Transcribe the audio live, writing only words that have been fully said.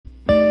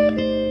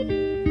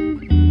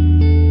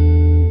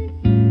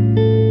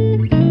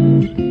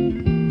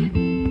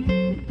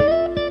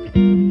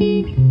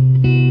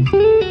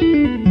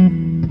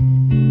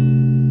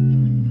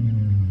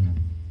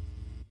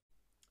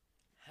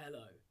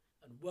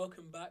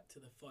Welcome back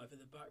to the Five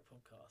at the Back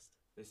podcast.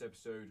 This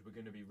episode, we're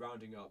going to be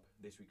rounding up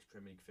this week's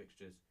Premier League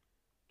fixtures,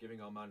 giving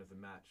our man of the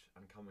match,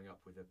 and coming up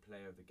with a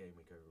player of the game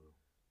week overall.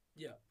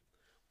 Yeah,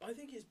 I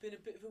think it's been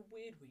a bit of a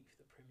weird week for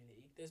the Premier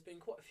League. There's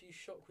been quite a few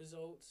shock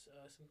results,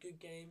 some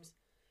good games,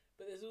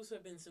 but there's also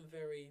been some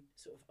very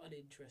sort of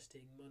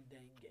uninteresting,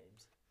 mundane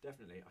games.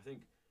 Definitely. I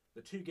think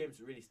the two games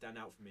that really stand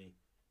out for me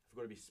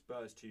have got to be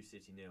Spurs 2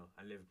 City 0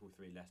 and Liverpool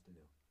 3 Leicester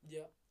 0.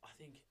 Yeah, I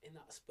think in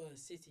that Spurs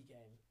City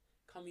game,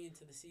 coming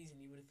into the season,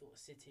 you would have thought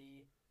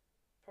City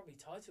probably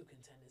title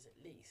contenders at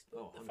least.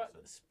 But the fact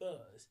that the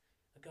Spurs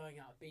are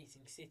going out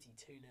beating City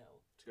 2-0.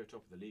 To go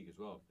top of the league as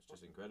well. It's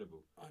just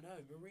incredible. I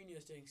know.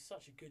 Mourinho's doing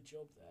such a good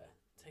job there,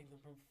 taking them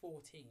from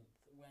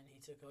 14th when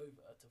he took over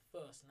to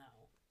first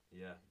now.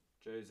 Yeah.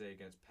 Jose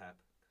against Pep.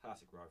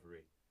 Classic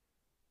rivalry.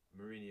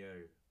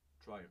 Mourinho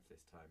triumph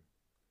this time.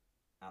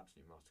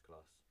 Absolute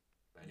masterclass.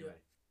 But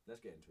anyway, Let's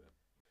get into it.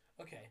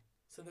 Okay,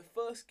 so the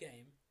first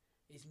game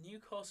is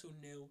Newcastle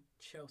 0,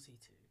 Chelsea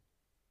 2.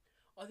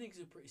 I think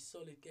it's a pretty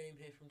solid game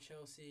here from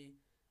Chelsea.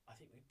 I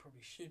think we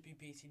probably should be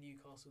beating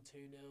Newcastle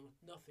 2-0.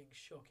 Nothing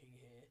shocking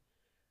here.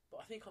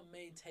 But I think our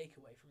main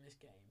takeaway from this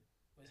game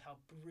was how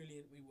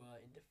brilliant we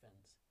were in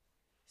defence.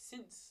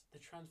 Since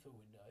the transfer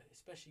window,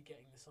 especially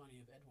getting the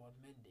signing of Edouard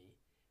Mendy,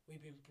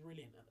 we've been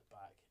brilliant at the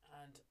back.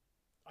 And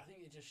I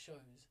think it just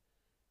shows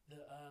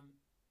that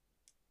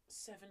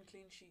 7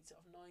 clean sheets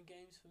out of 9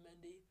 games for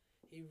Mendy.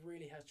 He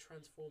really has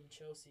transformed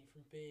Chelsea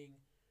from being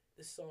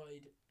the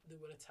side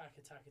that will attack,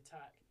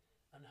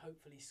 and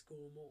hopefully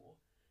score more,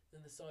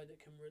 than the side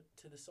that can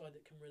to the side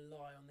that can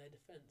rely on their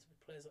defence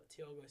with players like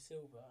Thiago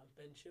Silva and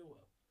Ben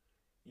Chilwell.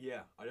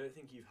 Yeah, I don't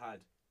think you've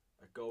had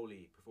a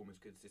goalie perform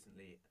as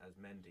consistently as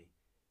Mendy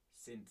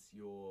since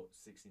your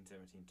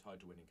 16-17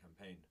 title-winning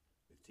campaign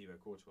with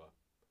Thibaut Courtois.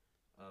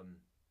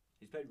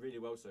 He's played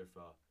really well so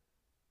far,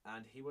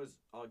 and he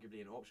was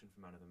arguably an option for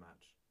man of the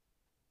match.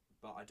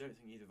 But I don't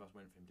think either of us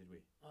went for him, did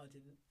we? I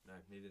didn't. No,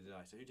 neither did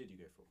I. So who did you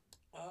go for?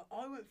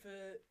 I went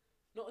for,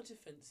 not a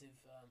defensive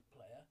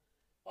player,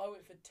 I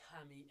went for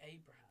Tammy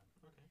Abraham.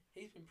 Okay.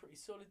 He's been pretty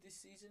solid this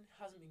season,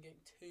 hasn't been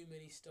getting too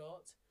many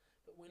starts,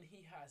 but when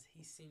he has,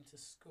 he seemed to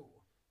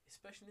score.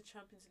 Especially in the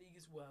Champions League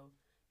as well,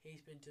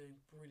 he's been doing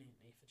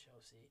brilliantly for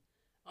Chelsea.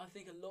 I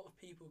think a lot of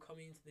people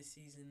coming into this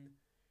season,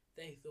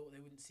 they thought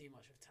they wouldn't see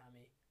much of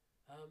Tammy,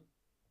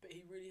 but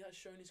he really has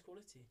shown his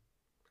quality.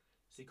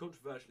 See,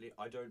 controversially,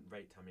 I don't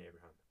rate Tammy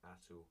Abraham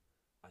at all.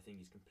 I think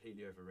he's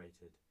completely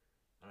overrated.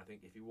 And I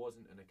think if he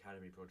wasn't an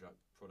academy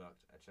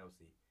product at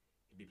Chelsea,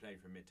 he'd be playing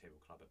for a mid-table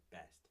club at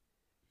best.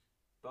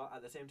 But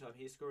at the same time,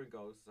 he is scoring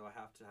goals, so I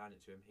have to hand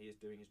it to him. He is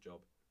doing his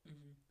job.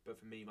 Mm-hmm. But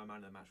for me, my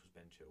man of the match was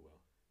Ben Chilwell.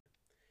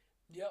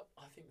 Yep,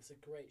 I think that's a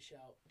great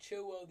shout.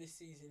 Chilwell this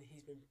season,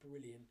 he's been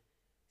brilliant.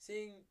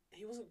 Seeing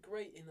he wasn't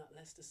great in that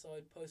Leicester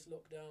side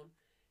post-lockdown,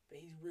 but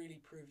he's really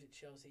proved at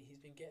Chelsea.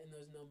 He's been getting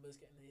those numbers,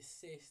 getting the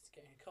assists,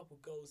 getting a couple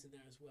goals in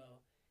there as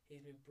well.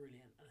 He's been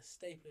brilliant and a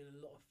staple in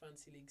a lot of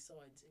fantasy league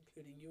sides,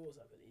 including yours,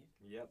 I believe.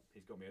 Yep,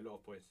 he's got me a lot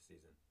of points this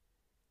season.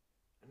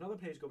 Another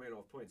player who's got me a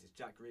lot of points is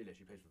Jack Grealish,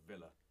 who plays for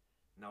Villa.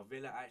 Now,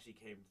 Villa actually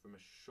came from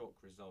a shock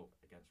result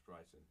against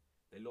Brighton.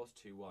 They lost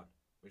 2-1,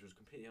 which was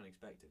completely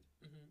unexpected.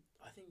 Mm-hmm.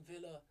 I think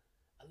Villa,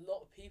 a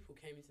lot of people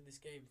came into this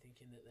game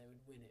thinking that they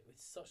would win it with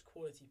such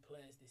quality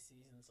players this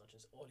season, such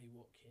as Ollie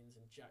Watkins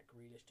and Jack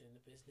Grealish doing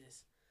the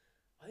business.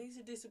 I think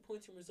it's a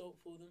disappointing result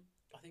for them.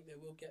 I think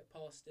they will get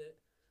past it.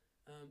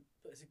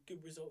 But it's a good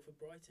result for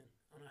Brighton,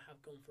 and I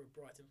have gone for a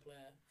Brighton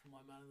player for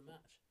my man of the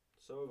match.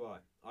 So have I.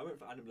 I went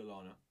for Adam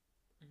Lallana.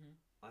 Mm-hmm.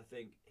 I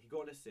think he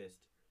got an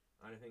assist,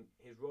 and I think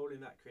his role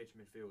in that creative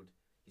midfield,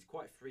 he's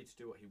quite free to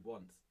do what he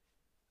wants.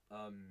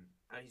 And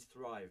he's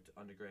thrived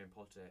under Graham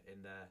Potter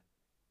in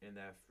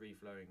their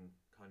free-flowing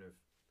kind of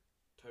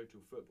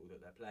total football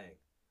that they're playing.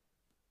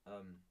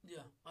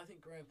 Yeah, I think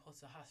Graham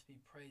Potter has to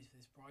be praised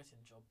for this Brighton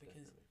job,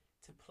 because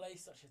Definitely. to play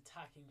such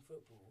attacking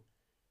football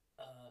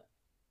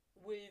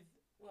with,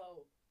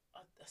 well,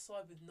 a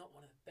side with not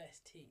one of the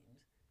best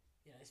teams,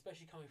 you know,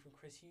 especially coming from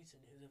Chris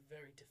Hughton, who's a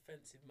very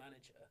defensive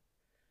manager,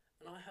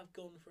 and I have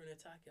gone for an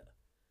attacker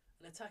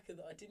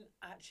that I didn't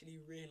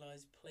actually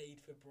realise played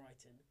for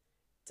Brighton,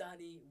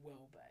 Danny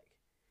Welbeck.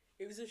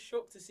 It was a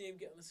shock to see him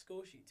get on the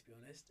score sheet, to be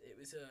honest. It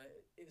was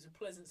a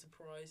pleasant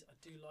surprise. I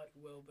do like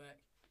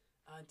Welbeck,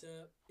 and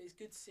it's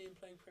good to see him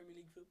playing Premier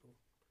League football.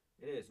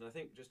 It is, and I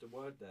think just a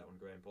word there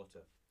on Graham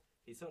Potter.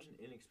 He's such an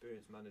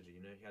inexperienced manager. You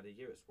know, he had a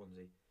year at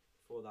Swansea.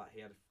 Before that,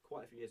 he had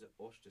quite a few years at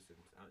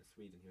Östersund out in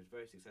Sweden. He was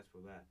very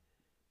successful there.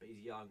 But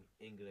he's young,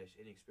 English,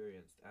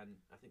 inexperienced,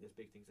 and I think there's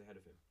big things ahead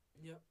of him.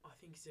 Yeah, I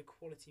think he's a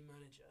quality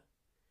manager.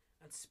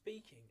 And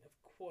speaking of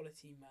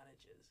quality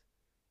managers,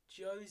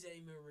 Jose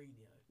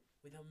Mourinho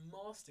with a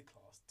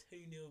masterclass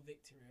 2-0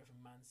 victory over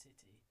Man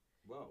City.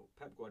 Well,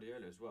 Pep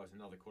Guardiola as well is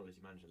another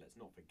quality manager, let's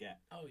not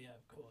forget. Oh yeah,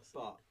 of course.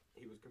 But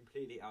he was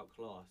completely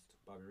outclassed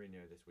by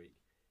Mourinho this week.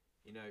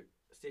 You know,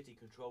 City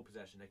controlled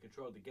possession, they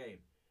controlled the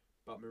game,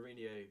 but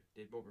Mourinho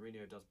did what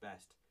Mourinho does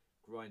best,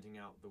 grinding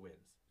out the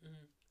wins.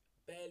 Mm-hmm.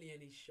 Barely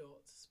any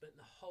shots, spent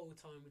the whole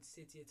time with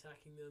City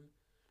attacking them.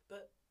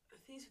 But the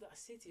thing is with that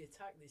City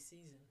attack this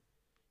season,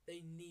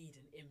 they need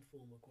an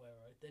inform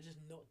Aguero. They're just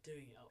not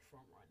doing it up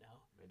front right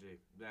now. They do.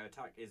 Their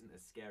attack isn't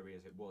as scary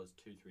as it was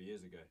 2-3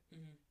 years ago,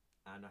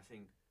 and I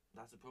think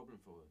that's a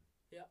problem for them.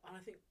 Yeah, and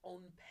I think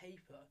on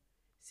paper,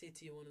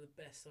 City are one of the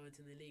best sides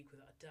in the league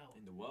without a doubt.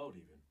 In the world,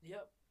 even.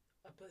 Yep.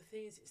 But the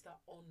thing is, it's that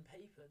on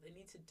paper. They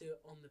need to do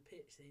it on the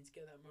pitch. They need to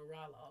get that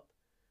morale up.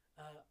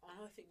 And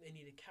I think they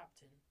need a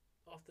captain.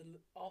 After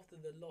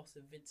the loss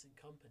of Vincent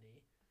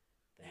Kompany,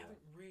 they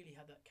haven't really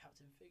had that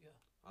captain figure.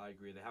 I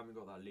agree. They haven't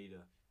got that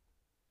leader.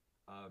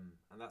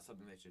 And that's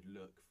something they should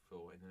look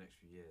for in the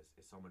next few years,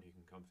 is someone who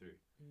can come through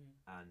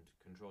and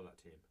control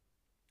that team.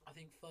 I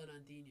think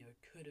Fernandinho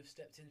could have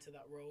stepped into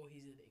that role.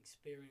 He's an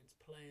experienced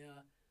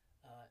player,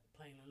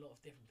 playing a lot of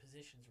different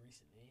positions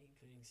recently,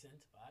 including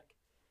centre-back.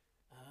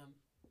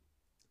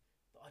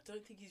 But I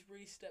don't think he's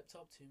really stepped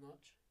up too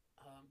much.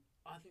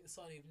 I think the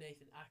signing of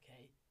Nathan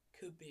Ake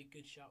could be a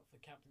good shout for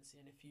captaincy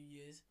in a few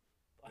years.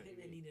 But I think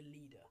they need a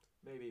leader.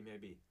 Maybe.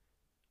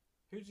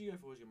 Who do you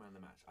go for as your man of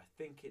the match? I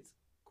think it's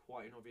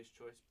quite an obvious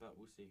choice, but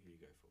we'll see who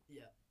you go for.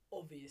 Yeah,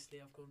 obviously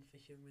I've gone for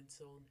Heung-min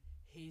Son.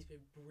 He's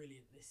been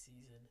brilliant this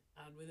season,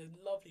 and with a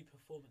lovely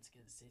performance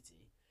against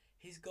City.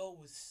 His goal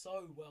was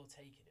so well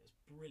taken, it was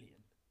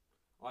brilliant.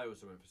 I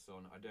also went for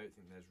Son. I don't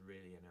think there's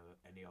really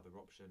any other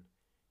option.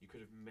 You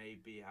could have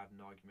maybe had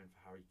an argument for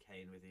Harry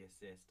Kane with the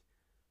assist,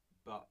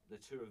 but the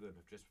two of them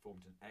have just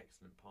formed an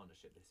excellent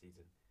partnership this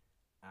season.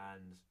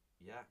 And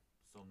yeah,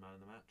 Son man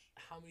of the match.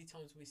 How many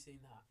times have we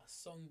seen that? A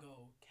Son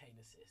goal, Kane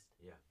assist.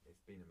 Yeah,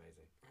 it's been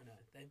amazing. I know,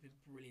 they've been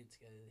brilliant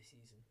together this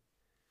season.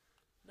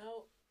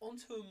 Now, on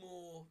to a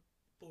more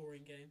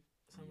boring game,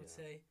 some would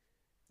say.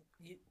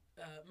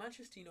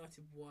 Manchester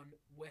United won,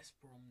 West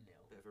Brom 0.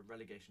 Bit of a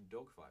relegation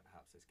dogfight,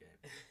 perhaps, this game.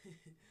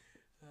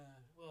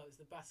 Well, it's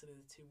the battle of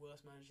the two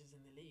worst managers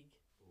in the league.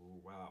 Oh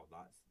wow,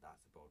 that's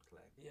a bold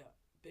claim. Yeah,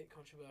 bit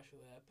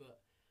controversial there, but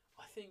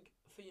I think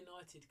for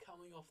United,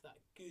 coming off that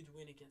good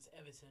win against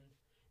Everton,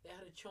 they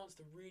had a chance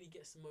to really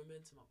get some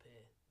momentum up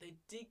here. They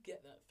did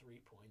get that 3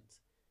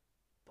 points,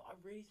 but I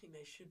really think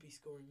they should be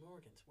scoring more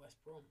against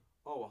West Brom.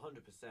 Oh, 100%.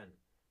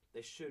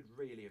 They should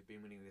really have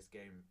been winning this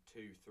game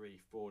 2, 3,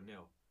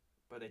 4-0,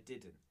 but they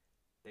didn't.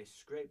 They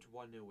scraped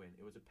 1-0 win.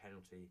 It was a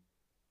penalty.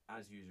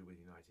 As usual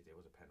with United, it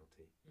was a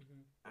penalty.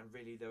 And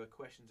really, there were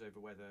questions over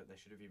whether they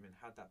should have even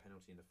had that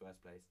penalty in the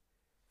first place,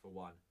 for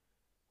one.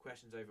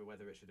 Questions over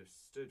whether it should have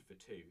stood for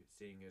two,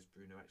 seeing as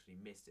Bruno actually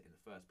missed it in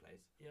the first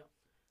place. Yeah.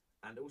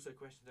 And also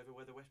questions over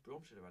whether West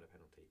Brom should have had a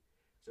penalty.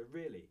 So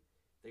really,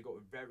 they got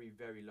very,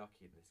 very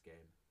lucky in this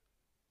game.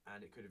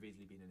 And it could have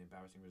easily been an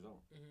embarrassing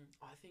result.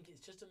 I think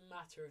it's just a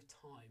matter of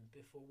time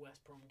before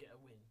West Brom get a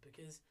win,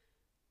 because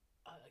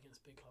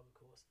against a big club, of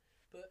course.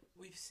 But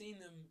we've seen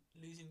them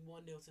losing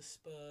 1-0 to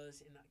Spurs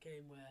in that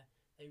game where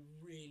they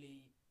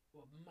really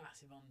were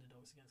massive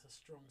underdogs against a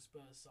strong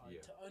Spurs side.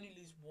 Yeah. To only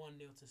lose 1-0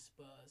 to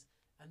Spurs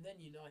and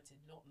then United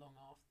not long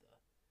after.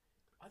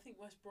 I think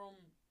West Brom,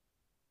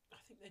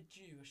 I think they're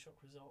due a shock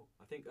result.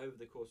 I think over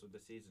the course of the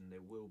season, they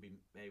will be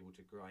able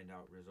to grind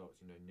out results,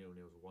 0-0s,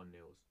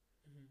 1-0s.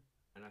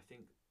 And I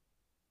think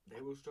they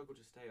will struggle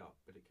to stay up,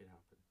 but it could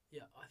happen.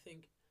 Yeah,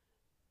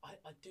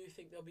 I do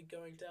think they'll be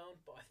going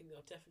down, but I think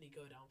they'll definitely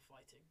go down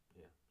fighting.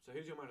 Yeah. So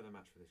who's your man of the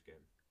match for this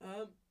game?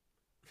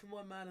 For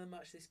my man of the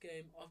match this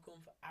game, I've gone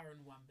for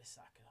Aaron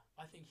Wan-Bissaka.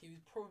 I think he was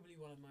probably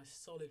one of the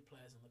most solid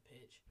players on the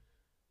pitch.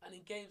 And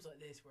in games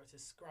like this, where it's a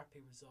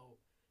scrappy result,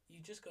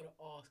 you just got to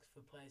ask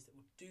for players that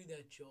will do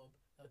their job.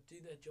 They'll do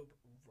their job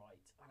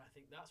right. And I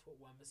think that's what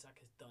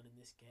Wan-Bissaka's done in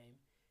this game.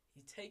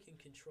 He's taken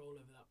control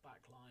over that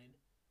back line,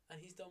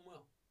 and he's done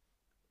well.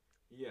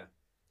 Yeah.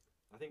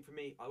 I think for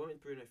me, I went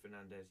with Bruno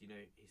Fernandes. He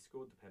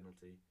scored the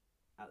penalty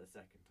at the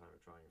second time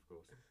of trying, of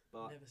course.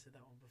 But never said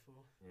that one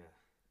before. Yeah.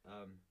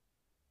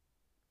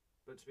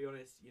 But to be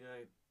honest,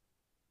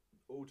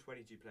 all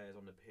 22 players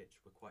on the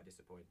pitch were quite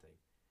disappointing.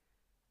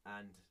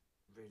 And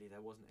really,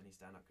 there wasn't any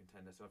stand-up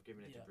contender, so I've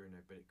given it to Bruno,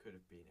 but it could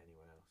have been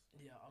anyone else.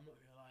 Yeah, I'm not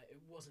going to lie.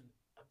 It wasn't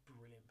a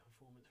brilliant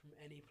performance from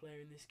any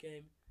player in this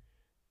game.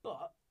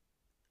 But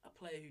a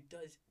player who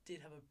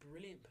did have a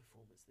brilliant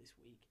performance this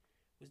week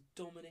was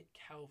Dominic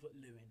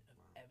Calvert-Lewin of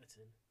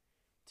Everton.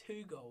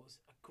 2 goals,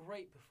 a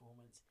great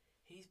performance.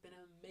 He's been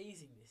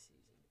amazing this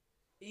season.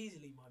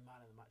 Easily my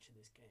man of the match in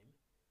this game.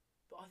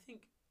 But I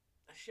think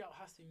a shout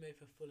has to be made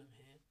for Fulham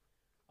here.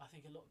 I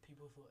think a lot of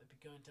people thought they'd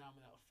be going down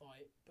without a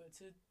fight. But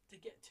to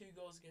get 2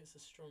 goals against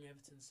a strong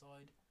Everton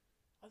side,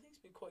 I think it's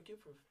been quite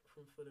good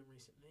from Fulham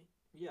recently.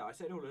 Yeah, I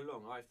said all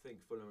along, I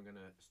think Fulham are going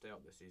to stay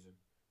up this season.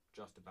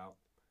 Just about.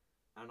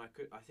 And I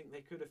think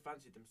they could have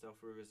fancied themselves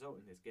for a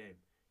result in this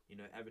game.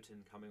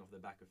 Everton coming off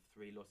the back of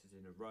 3 losses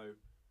in a row,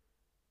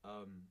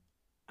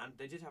 and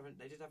they did have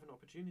an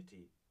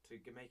opportunity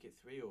to make it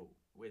 3-3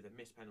 with a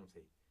missed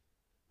penalty,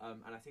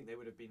 and I think they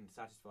would have been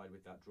satisfied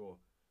with that draw.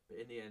 But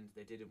in the end,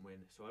 they didn't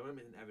win. So I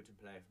went with an Everton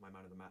player for my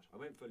man of the match. I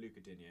went for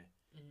Luca Digne.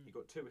 He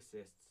got 2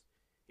 assists.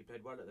 He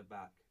played well at the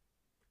back,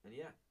 and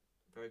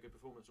very good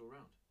performance all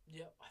round.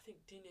 Yeah, I think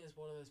Digne is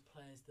one of those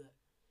players that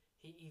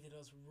he either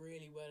does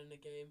really well in a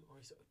game or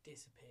he sort of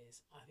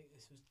disappears. I think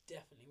this was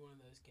definitely one of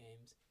those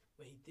games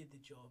where he did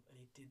the job and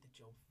he did the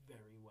job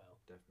very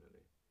well.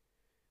 Definitely.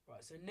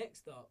 Right, so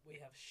next up we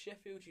have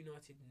Sheffield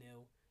United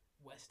 0,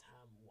 West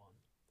Ham 1.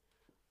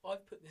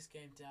 I've put this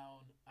game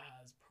down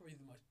as probably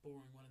the most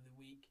boring one of the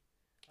week.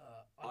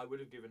 I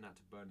would have given that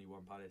to Burnley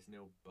 1, Palace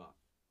 0, but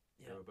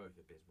they Yeah, were both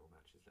abysmal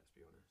matches, let's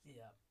be honest.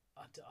 yeah.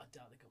 I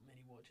doubt they got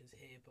many watchers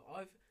here, but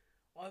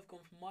I've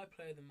gone for my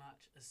player of the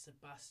match as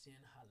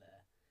Sebastian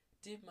Haller.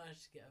 Did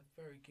manage to get a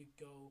very good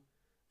goal.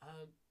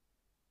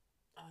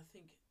 I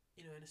think,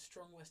 in a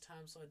strong West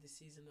Ham side this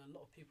season, a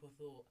lot of people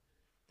thought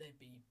they'd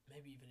be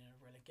maybe even in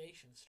a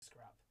relegation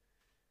scrap.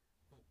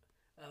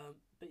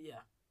 But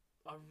yeah,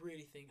 I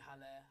really think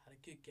Haller had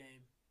a good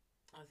game.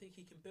 I think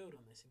he can build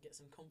on this and get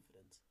some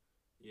confidence.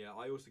 Yeah,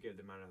 I also gave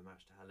the man of the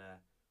match to Haller.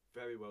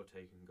 Very well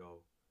taken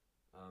goal.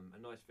 A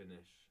nice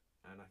finish.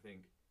 And I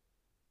think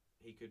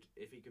he could,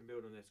 if he can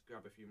build on this,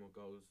 grab a few more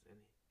goals,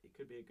 and it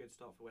could be a good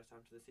start for West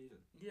Ham to the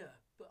season. Yeah,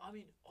 but I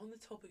mean, on the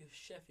topic of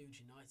Sheffield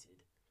United,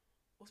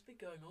 what's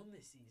been going on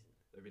this season?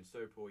 They've been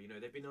so poor.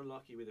 They've been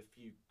unlucky with a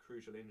few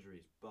crucial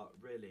injuries, but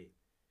really,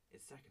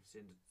 it's second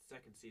season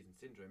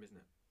syndrome, isn't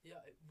it?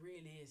 Yeah, it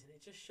really is, and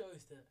it just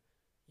shows that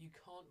you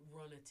can't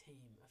run a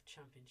team of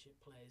championship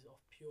players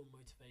off pure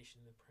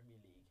motivation in the Premier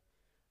League.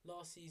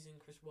 Last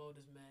season, Chris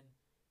Wilder's men,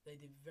 they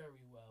did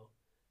very well,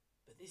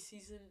 but this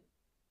season,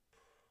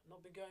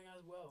 not been going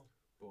as well.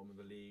 Bottom of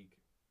the league,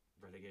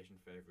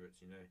 relegation favourites.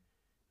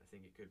 I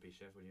think it could be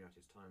Sheffield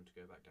United's time to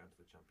go back down to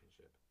the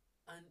Championship.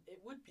 And it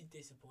would be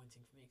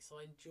disappointing for me because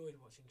I enjoyed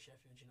watching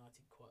Sheffield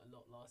United quite a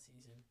lot last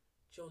season.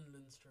 John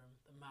Lundstrom,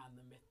 the man,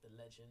 the myth, the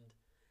legend.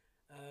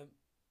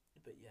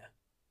 But yeah,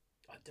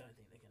 I don't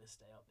think they're going to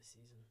stay up this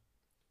season.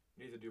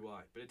 Neither do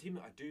I. But a team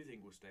that I do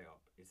think will stay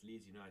up is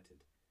Leeds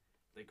United.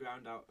 They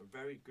ground out a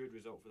very good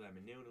result for them,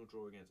 a 0-0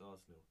 draw against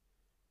Arsenal.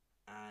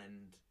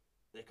 And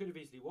they could have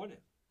easily won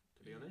it,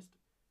 to be honest.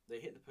 They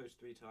hit the post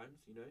 3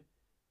 times,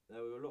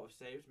 There were a lot of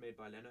saves made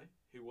by Leno,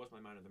 who was my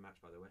man of the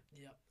match, by the way.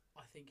 Yeah,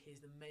 I think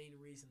he's the main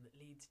reason that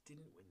Leeds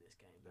didn't win this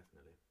game.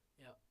 Definitely.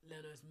 Yeah,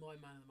 Leno's my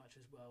man of the match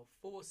as well.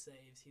 4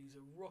 saves, he was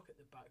a rock at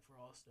the back for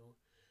Arsenal.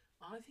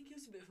 And I think he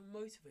was a bit of a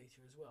motivator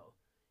as well.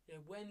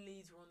 When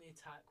Leeds were on the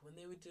attack, when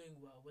they were doing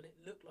well, when it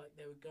looked like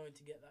they were going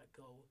to get that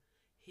goal,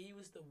 he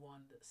was the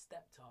one that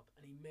stepped up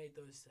and he made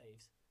those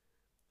saves.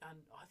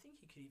 And I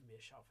think he could even be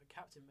a shout for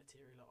captain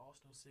material at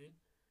Arsenal soon.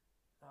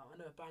 I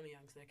know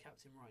Aubameyang's their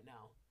captain right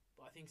now,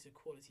 but I think he's a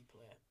quality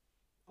player.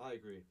 I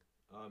agree.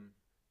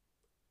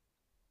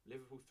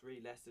 Liverpool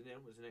 3, Leicester 0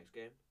 was the next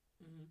game.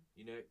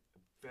 Mm-hmm. A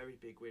very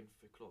big win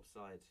for Klopp's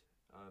side.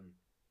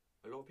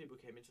 A lot of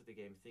people came into the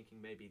game thinking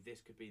maybe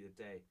this could be the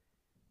day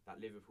that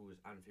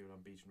Liverpool's Anfield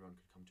unbeaten run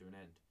could come to an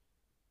end.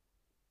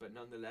 But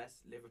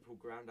nonetheless, Liverpool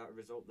ground out a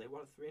result. They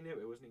won 3-0.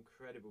 It was an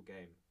incredible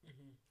game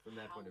from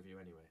their point of view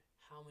anyway.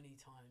 How many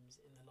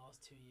times in the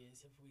last 2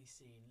 years have we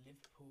seen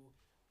Liverpool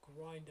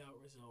grind out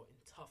result in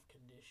tough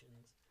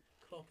conditions?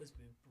 Klopp has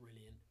been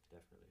brilliant.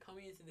 Definitely.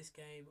 Coming into this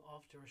game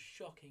after a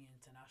shocking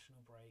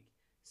international break,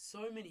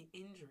 so many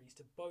injuries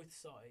to both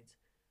sides.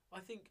 I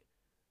think,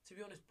 to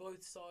be honest,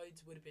 both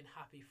sides would have been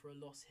happy for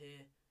a loss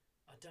here.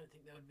 I don't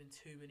think there would have been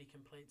too many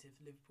complaints if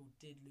Liverpool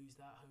did lose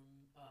that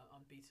home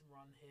unbeaten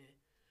run here.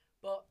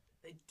 But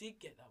they did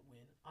get that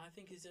win. I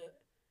think it's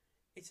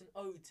an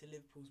ode to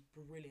Liverpool's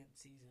brilliant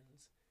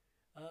seasons.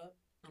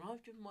 And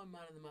I've given my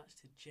man of the match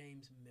to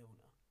James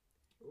Milner.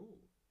 Ooh.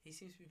 He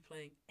seems to be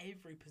playing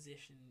every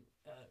position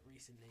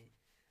recently,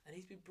 and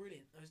he's been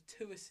brilliant. Those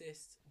 2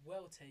 assists,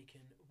 well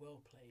taken,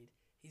 well played.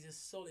 He's a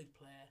solid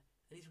player,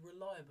 and he's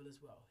reliable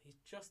as well. He's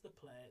just the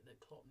player that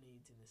Klopp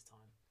needs in this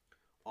time.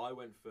 I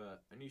went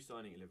for a new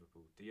signing at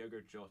Liverpool,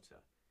 Diogo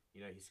Jota. He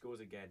scores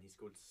again. He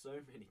scored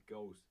so many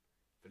goals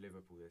for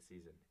Liverpool this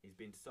season. He's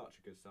been such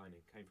a good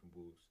signing. Came from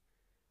Wolves.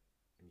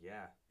 And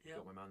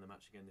got my man of the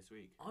match again this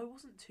week. I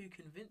wasn't too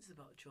convinced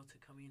about Jota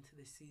coming into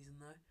this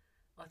season, though.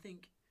 I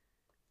didn't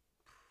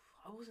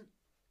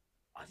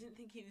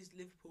think he was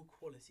Liverpool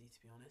quality, to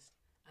be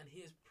honest. And he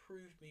has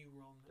proved me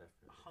wrong.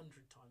 Definitely.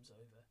 100 times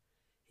over.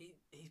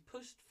 He's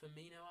pushed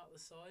Firmino out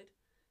the side,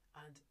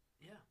 and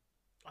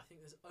I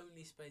think there's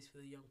only space for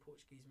the young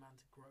Portuguese man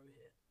to grow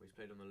here. He's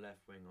played on the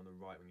left wing, on the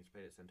right wing. He's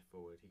played at centre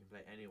forward. He can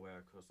play anywhere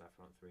across that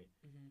front 3,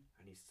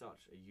 and he's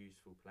such a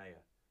useful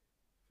player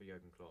for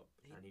Jurgen Klopp.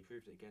 And he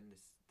proved it again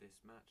this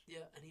match.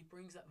 Yeah, and he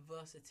brings that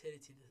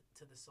versatility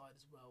to the side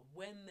as well.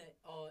 When there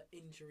are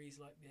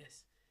injuries like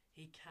this,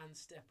 he can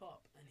step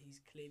up, and he's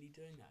clearly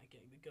doing that and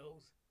getting the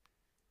goals.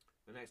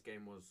 The next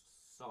game was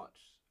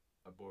such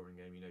a boring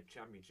game,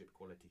 championship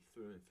quality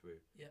through and through.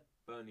 Yeah.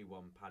 Burnley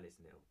 1,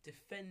 Palace 0.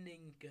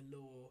 Defending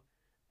galore.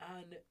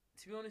 And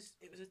to be honest,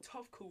 it was a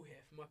tough call here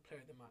for my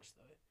player of the match,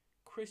 though.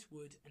 Chris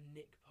Wood and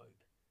Nick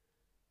Pope.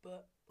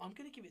 But I'm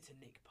going to give it to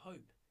Nick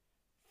Pope.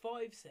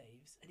 5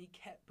 saves, and he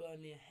kept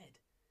Burnley ahead.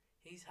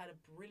 He's had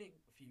a brilliant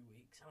few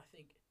weeks, and I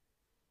think,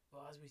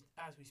 well, as we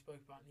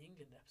spoke about in the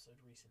England episode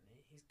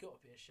recently, he's got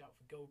to be a shout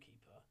for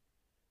goalkeeper.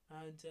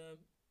 And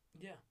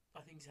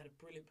I think he's had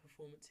a brilliant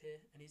performance here,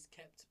 and he's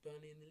kept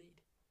Burnley in the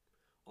lead.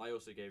 I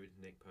also gave it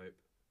to Nick Pope.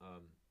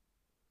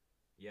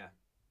 Yeah,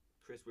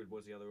 Chris Wood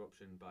was the other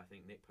option, but I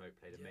think Nick Pope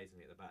played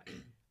amazingly at the back,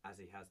 as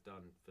he has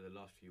done for the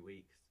last few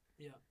weeks.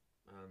 Yeah.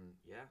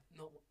 Yeah.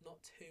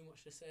 Not too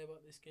much to say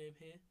about this game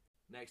here.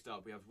 Next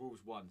up, we have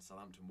Wolves 1,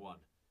 Southampton 1.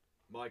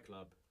 My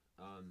club.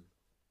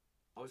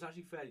 I was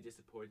actually fairly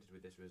disappointed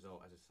with this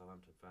result as a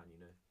Southampton fan, you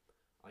know.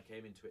 I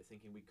came into it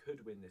thinking we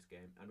could win this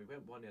game, and we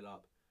went 1-0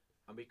 up,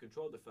 and we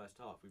controlled the first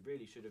half. We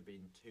really should have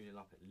been 2-0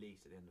 up at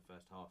least at the end of the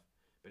first half,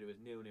 but it was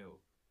 0-0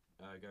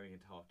 going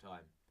into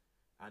half-time.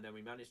 And then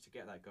we managed to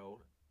get that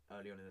goal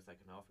early on in the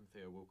second half from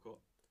Theo Walcott.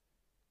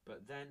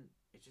 But then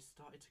it just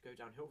started to go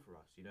downhill for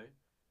us, you know.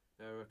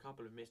 There were a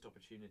couple of missed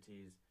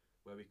opportunities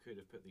where we could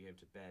have put the game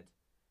to bed.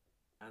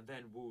 And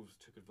then Wolves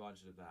took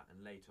advantage of that,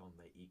 and late on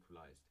they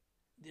equalised.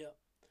 Yeah,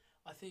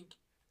 I think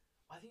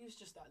it was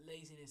just that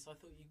laziness. I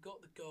thought you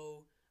got the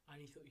goal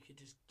and you thought you could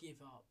just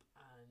give up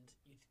and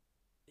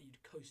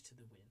you'd coast to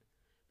the win.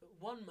 But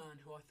one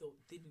man who I thought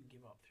didn't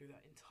give up through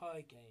that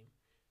entire game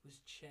was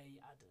Che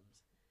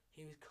Adams.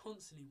 He was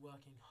constantly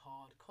working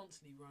hard,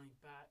 constantly running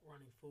back,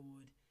 running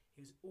forward.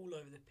 He was all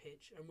over the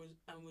pitch and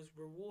was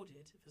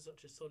rewarded for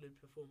such a solid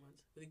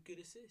performance with a good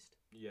assist.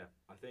 Yeah,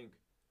 I think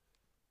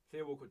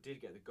Theo Walcott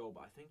did get the goal,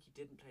 but I think he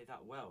didn't play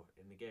that well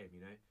in the game, you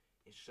know.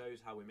 It shows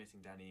how we're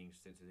missing Danny Ings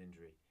since his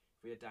injury.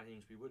 If we had Danny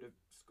Ings, we would have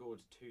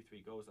scored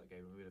 2-3 goals that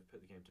game and we would have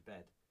put the game to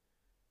bed.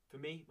 For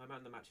me, my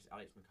man of the match is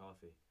Alex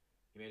McCarthy.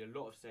 He made a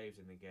lot of saves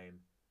in the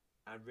game,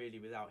 and really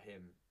without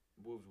him,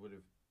 Wolves would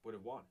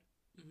have won.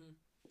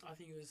 I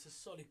think it was a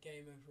solid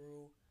game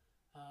overall.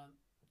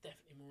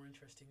 Definitely more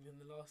interesting than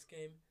the last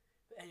game.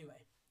 But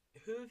anyway,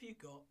 who have you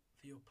got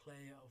for your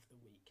player of the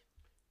week?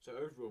 So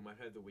overall, my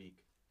player of the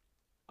week,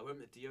 I went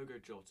with Diogo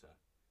Jota.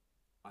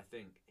 I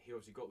think he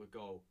obviously got the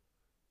goal,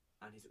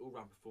 and his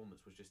all-round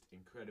performance was just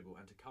incredible.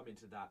 And to come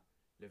into that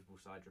Liverpool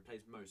side,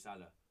 replace Mo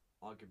Salah,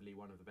 arguably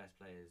one of the best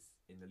players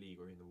in the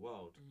league or in the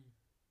world,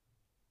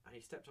 and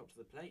he stepped up to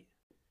the plate.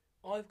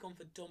 I've gone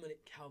for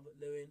Dominic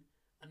Calvert-Lewin,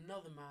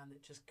 another man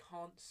that just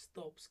can't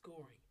stop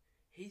scoring.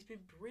 He's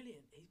been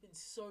brilliant. He's been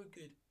so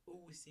good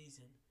all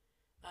season.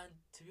 And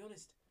to be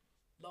honest,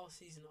 last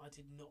season I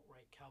did not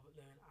rate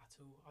Calvert-Lewin at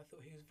all. I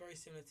thought he was very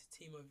similar to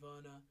Timo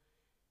Werner.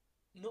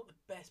 Not the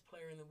best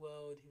player in the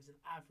world. He was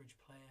an average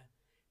player.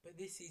 But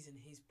this season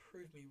he's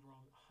proved me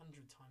wrong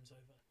 100 times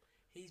over.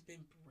 He's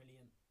been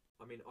brilliant.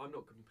 I mean, I'm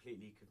not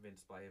completely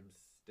convinced by him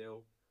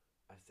still.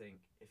 I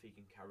think if he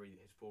can carry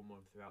his form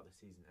on throughout the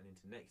season and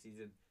into next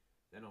season,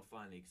 then I'll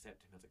finally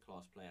accept him as a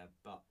class player.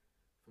 But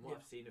from what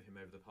I've seen of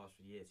him over the past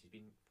few years, he's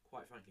been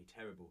quite frankly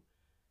terrible.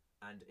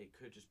 And it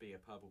could just be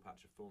a purple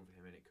patch of form for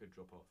him and it could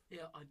drop off.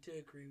 Yeah, I do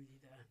agree with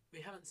you there. We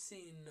haven't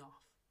seen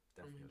enough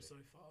from him so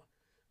far.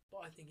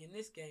 But I think in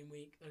this game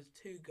week, those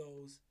 2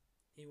 goals,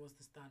 he was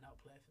the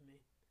standout player for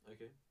me.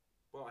 Okay.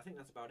 Well, I think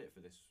that's about it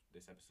for this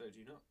episode, do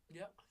you not?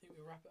 Yeah, I think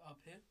we'll wrap it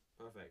up here.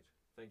 Perfect.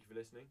 Thank you for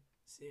listening.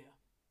 See ya.